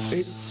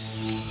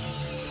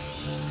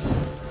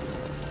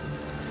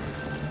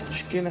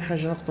 مش كاينة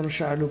حاجة نقدر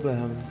نشعلو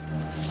بها.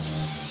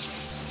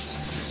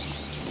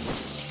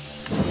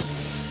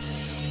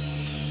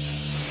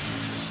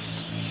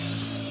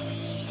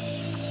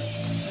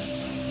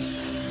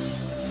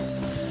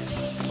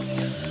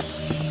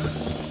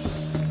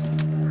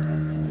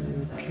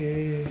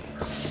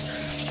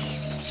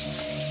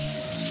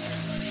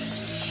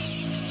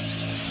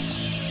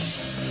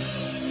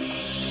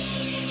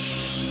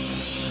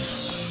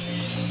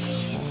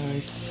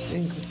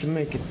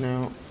 Make it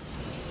now.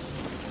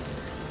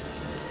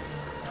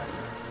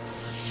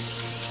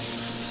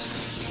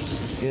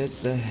 Get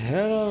the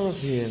hell out of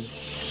here.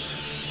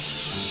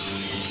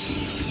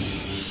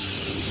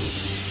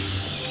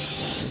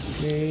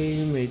 Okay,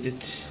 you made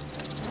it.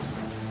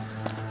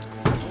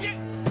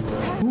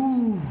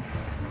 Ooh,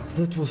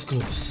 that was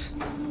close.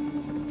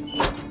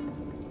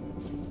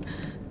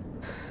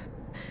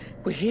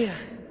 We're here.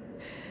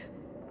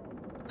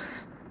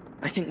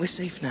 I think we're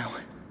safe now.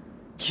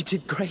 You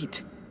did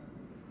great.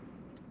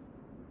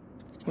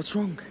 What's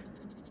wrong?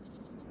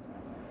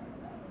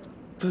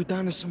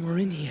 Vaudin is somewhere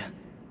in here.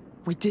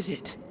 We did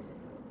it.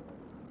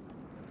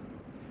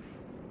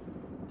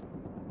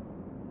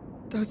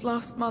 Those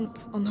last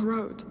months on the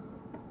road.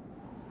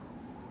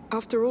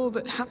 After all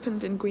that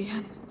happened in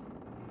Guyenne,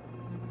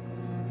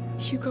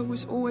 Hugo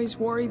was always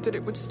worried that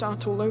it would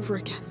start all over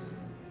again.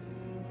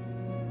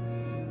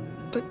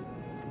 But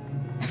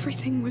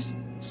everything was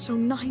so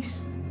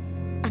nice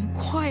and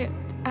quiet,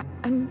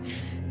 and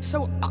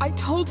so I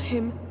told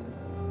him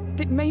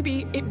that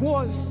maybe it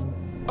was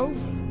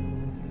over,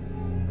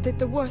 that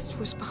the worst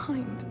was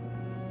behind.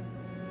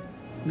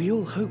 We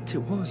all hoped it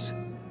was.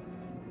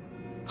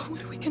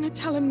 What are we gonna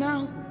tell him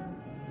now?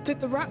 That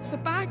the rats are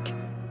back?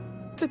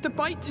 That the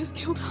bite has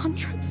killed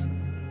hundreds?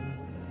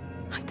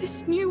 And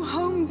this new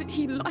home that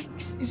he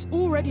likes is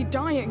already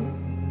dying?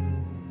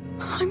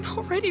 I'm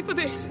not ready for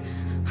this.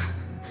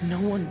 No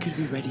one could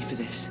be ready for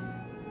this.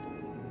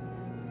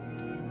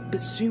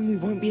 But soon we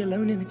won't be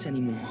alone in it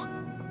anymore.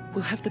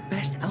 We'll have the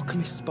best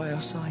alchemists by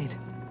our side.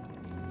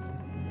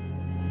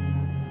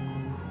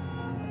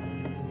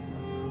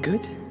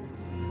 Good?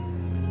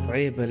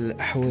 عيب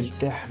الأحوال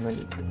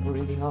تحمل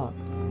really hard.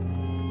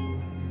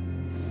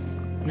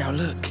 Now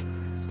look.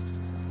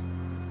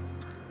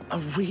 A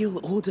real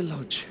order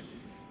lodge.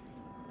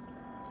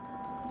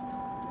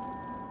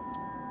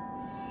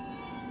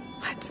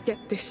 Let's get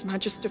this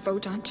Magister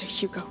Vaudin to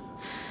Hugo.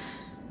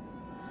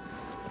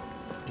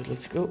 Okay,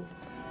 let's go.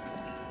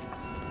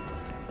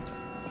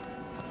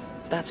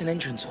 That's an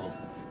entrance hall.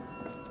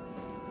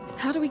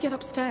 How do we get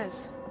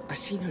upstairs? I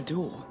see no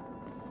door.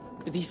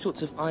 But these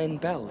sorts of iron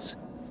bells.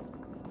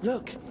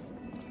 Look,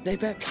 they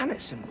bear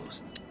planet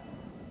symbols.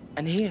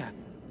 And here,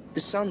 the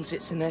sun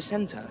sits in their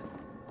center.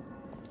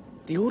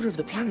 The order of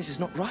the planets is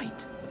not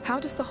right. How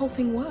does the whole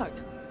thing work?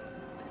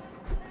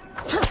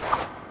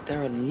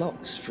 There are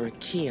locks for a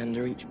key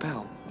under each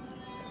bell.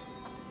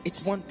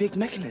 It's one big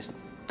mechanism.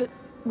 But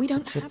we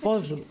don't It's a have a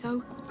puzzle. key,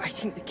 so... I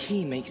think the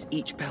key makes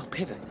each bell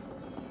pivot.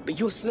 But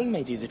your sling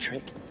may do the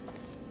trick.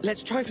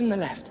 Let's try from the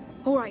left.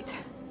 All right.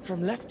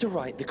 From left to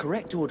right, the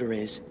correct order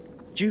is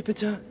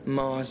Jupiter,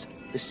 Mars,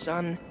 the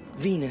Sun,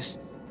 Venus,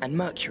 and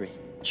Mercury.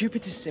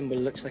 Jupiter's symbol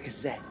looks like a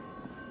Z,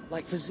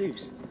 like for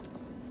Zeus.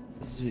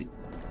 Sweet.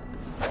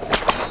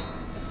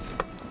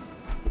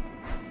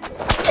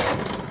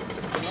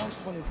 The last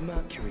one is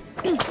Mercury.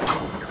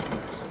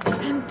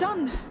 I'm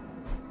done.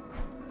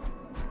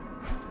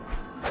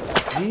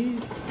 Z.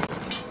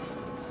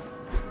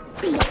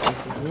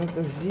 This is not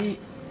a Z.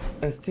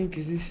 I think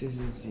this is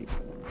a Z.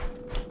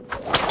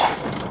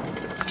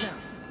 Now,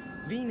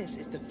 Venus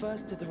is the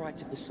first to the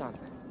right of the Sun.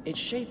 It's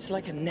shaped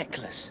like a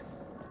necklace.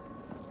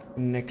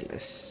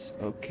 Necklace.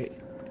 Okay.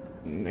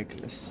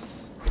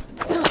 Necklace.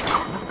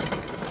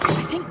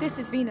 I think this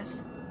is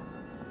Venus.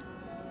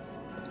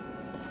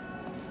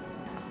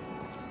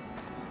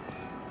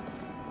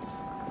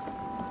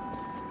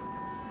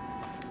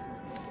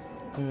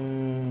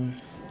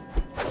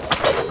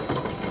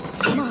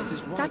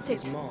 Mars, Right that's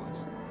is it.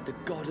 Mars, the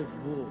god of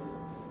war.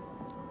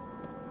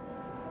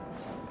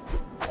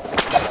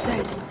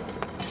 Zed.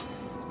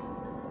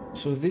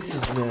 So this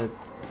is the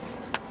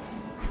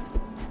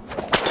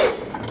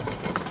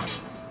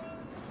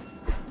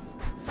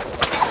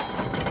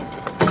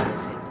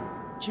That's it.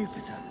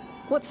 Jupiter.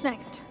 What's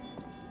next?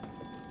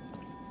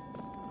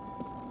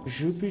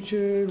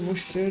 جوبيتر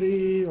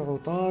مشتري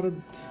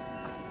عطارد.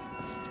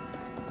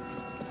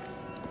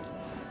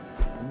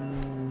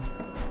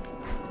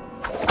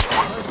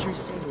 Mercury's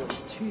symbol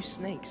is two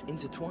snakes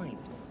intertwined.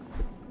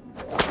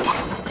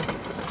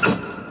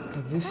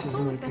 This is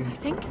All of them, I Mercury.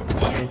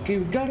 think. Okay,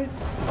 we got it.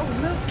 Oh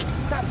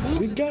look! That wall's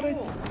We a got it.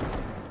 door.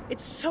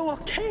 It's so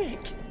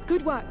archaic.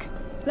 Good work.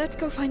 Let's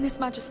go find this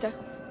Magister.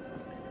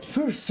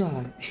 First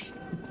try.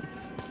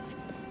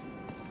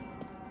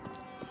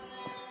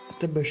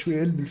 تبع شوي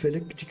علم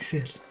الفلك تجيك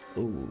سهل.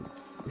 Oh,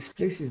 this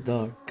place is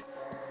dark.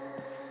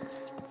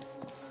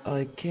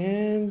 I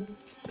can't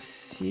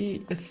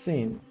see a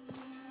thing.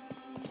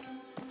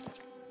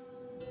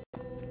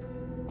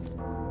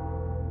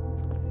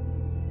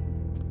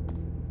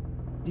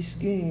 This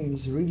game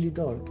is really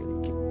dark.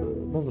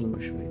 مظلمة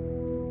شوي.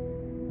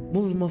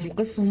 مظلمة في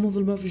القصة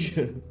ومظلمة في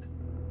الجهة.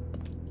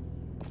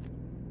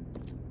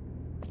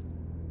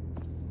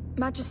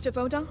 Magister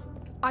Vaudin?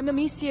 I'm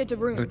Amicia de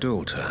Rune. The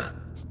daughter.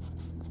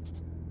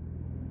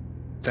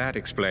 That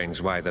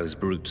explains why those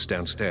brutes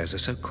downstairs are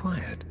so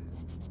quiet.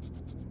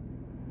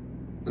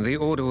 The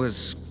Order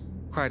was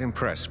quite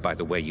impressed by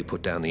the way you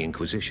put down the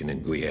Inquisition in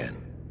Guyenne.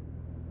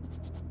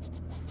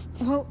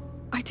 Well,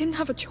 I didn't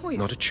have a choice.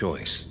 Not a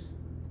choice.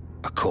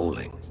 A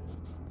calling.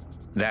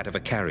 That of a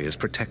carrier's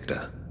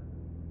protector.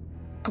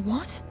 A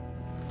what?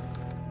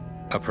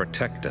 A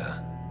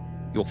protector.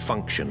 Your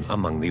function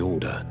among the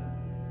Order.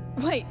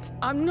 Wait,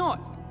 I'm not.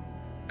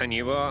 And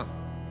you are?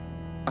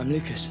 I'm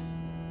Lucas.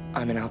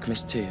 I'm an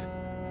alchemist too.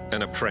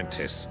 An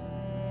apprentice.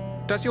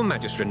 Does your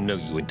Magistrate know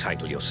you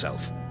entitle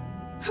yourself?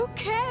 Who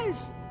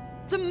cares?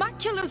 The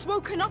macula's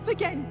woken up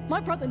again.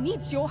 My brother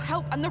needs your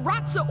help, and the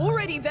rats are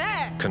already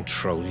there.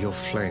 Control your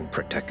flame,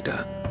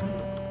 Protector.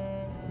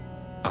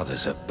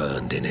 Others have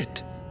burned in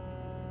it.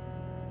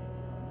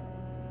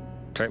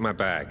 Take my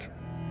bag.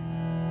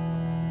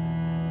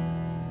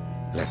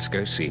 Let's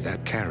go see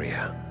that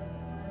carrier.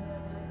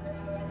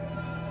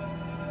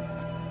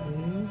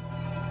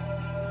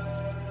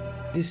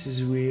 This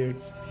is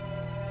weird.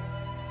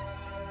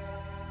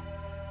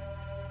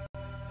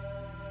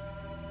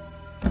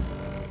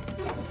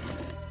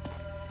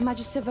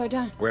 Magister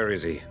Verdun. Where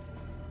is he?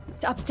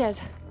 It's upstairs.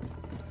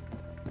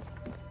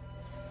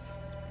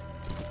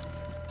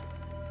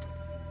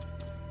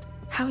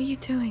 How are you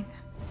doing?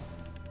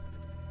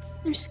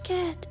 I'm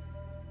scared.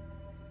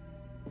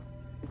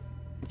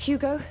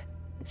 Hugo,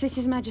 this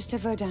is Magister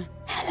Verdun.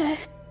 Hello.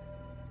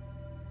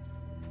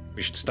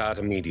 We should start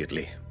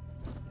immediately.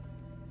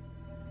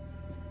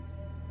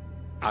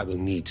 I will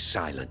need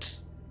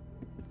silence.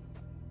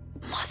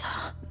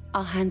 Mother.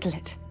 I'll handle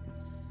it.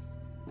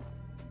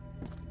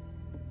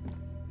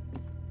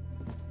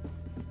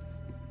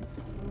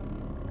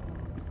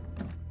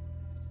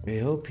 I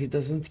hope he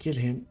doesn't kill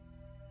him.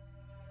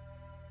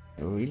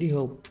 I really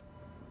hope.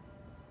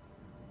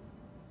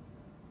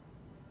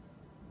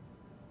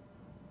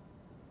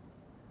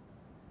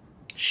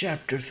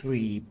 Chapter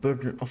 3,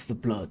 Burden of the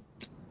Blood.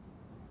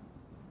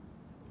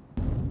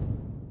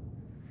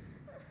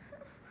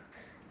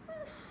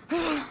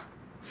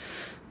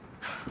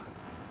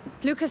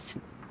 Lucas,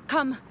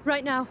 come,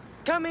 right now.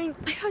 Coming!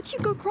 I heard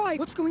Hugo cry.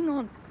 What's going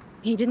on?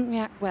 He didn't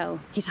react well.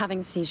 He's having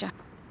a seizure.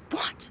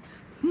 What?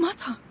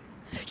 Mother!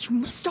 You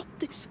must stop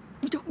this.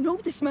 We don't know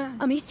this man.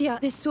 Amicia,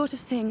 this sort of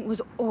thing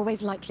was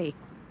always likely.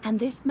 And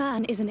this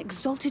man is an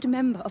exalted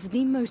member of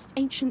the most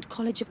ancient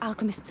college of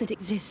alchemists that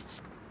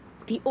exists.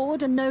 The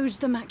Order knows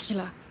the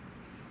macula.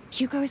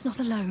 Hugo is not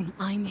alone.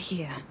 I'm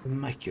here.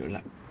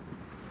 Macula.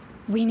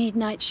 We need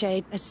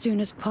Nightshade as soon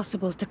as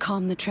possible to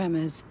calm the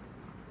tremors.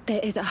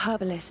 There is a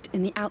herbalist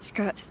in the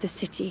outskirts of the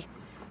city.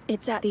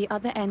 It's at the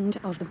other end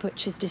of the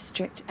Butcher's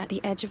District, at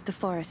the edge of the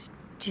forest.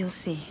 You'll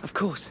see. Of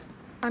course.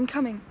 I'm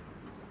coming.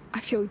 I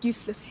feel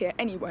useless here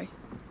anyway.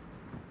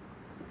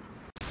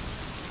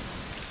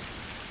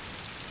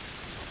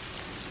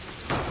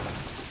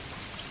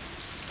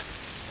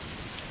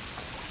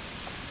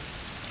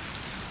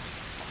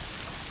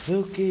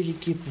 اوكي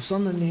ليكيب،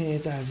 وصلنا لنهاية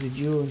تاع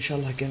الفيديو. ان شاء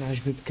الله كان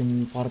عجبتكم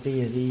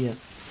البارتية هذيا.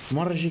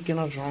 المرة الجاية كي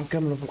نرجعو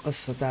نكملو في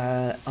القصة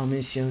تاع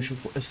اميسيا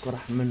ونشوفو اسكو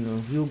راح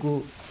منو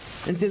هيوغو.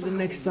 Until the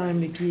next time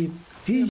ليكيب.